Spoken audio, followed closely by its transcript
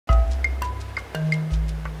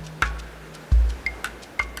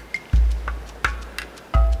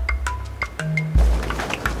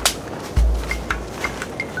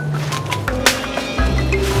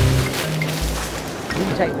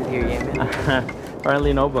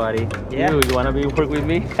Apparently nobody. Yeah. You wanna work with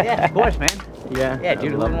me? Yeah, of course, man. Yeah. Yeah,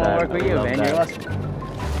 dude, who wouldn't want to work with you, man? You're awesome.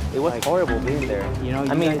 It was horrible being there. You know,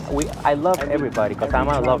 I mean, I love everybody because I'm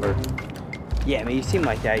a lover. Yeah, man, you seem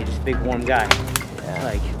like that. You're just a big, warm guy. Yeah.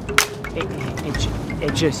 Like,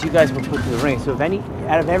 it just, you guys were put through the ring. So if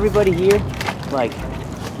out of everybody here, like,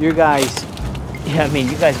 you guys, yeah, I mean,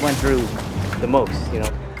 you guys went through the most, you know?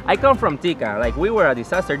 I come from Tika, like we were a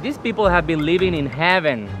disaster. These people have been living in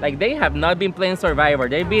heaven. Like they have not been playing Survivor.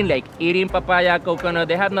 They've been like eating papaya, coconut.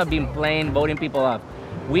 They have not been playing, voting people off.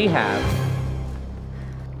 We have.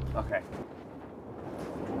 Okay.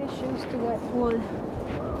 My shoes to get one.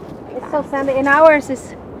 It's so sandy, and ours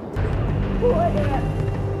is.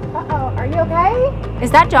 Uh-oh, are you okay?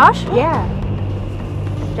 Is that Josh? Yeah.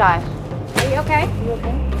 Josh. Are you okay? You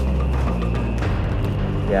okay?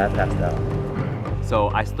 Yeah, I passed out. So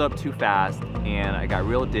I stood up too fast and I got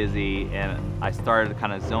real dizzy and I started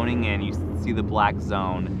kind of zoning in. You see the black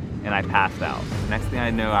zone and I passed out. Next thing I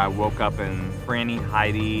knew, I woke up and Franny,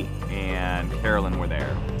 Heidi, and Carolyn were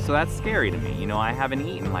there. So that's scary to me. You know, I haven't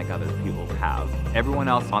eaten like other people have. Everyone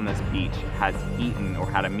else on this beach has eaten or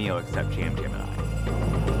had a meal except Jam Jam and I.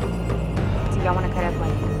 Do y'all want to cut up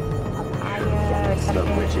like papaya or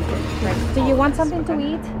something? Do you want something to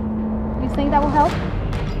eat? You think that will help?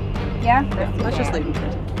 Yeah? Let's just leave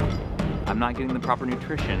him. I'm not getting the proper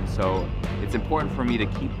nutrition, so it's important for me to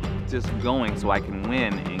keep just going so I can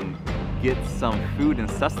win and get some food and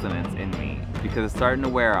sustenance in me because it's starting to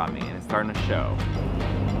wear on me and it's starting to show.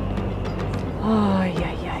 Oh,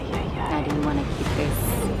 yeah. Now, do you want to keep this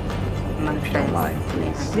amongst us?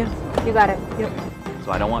 Please. Yeah. You got it. Yep.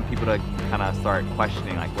 So I don't want people to kind of start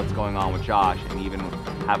questioning like what's going on with Josh and even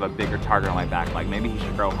have a bigger target on my back. Like maybe he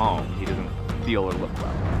should go home. He doesn't feel or look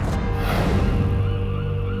well.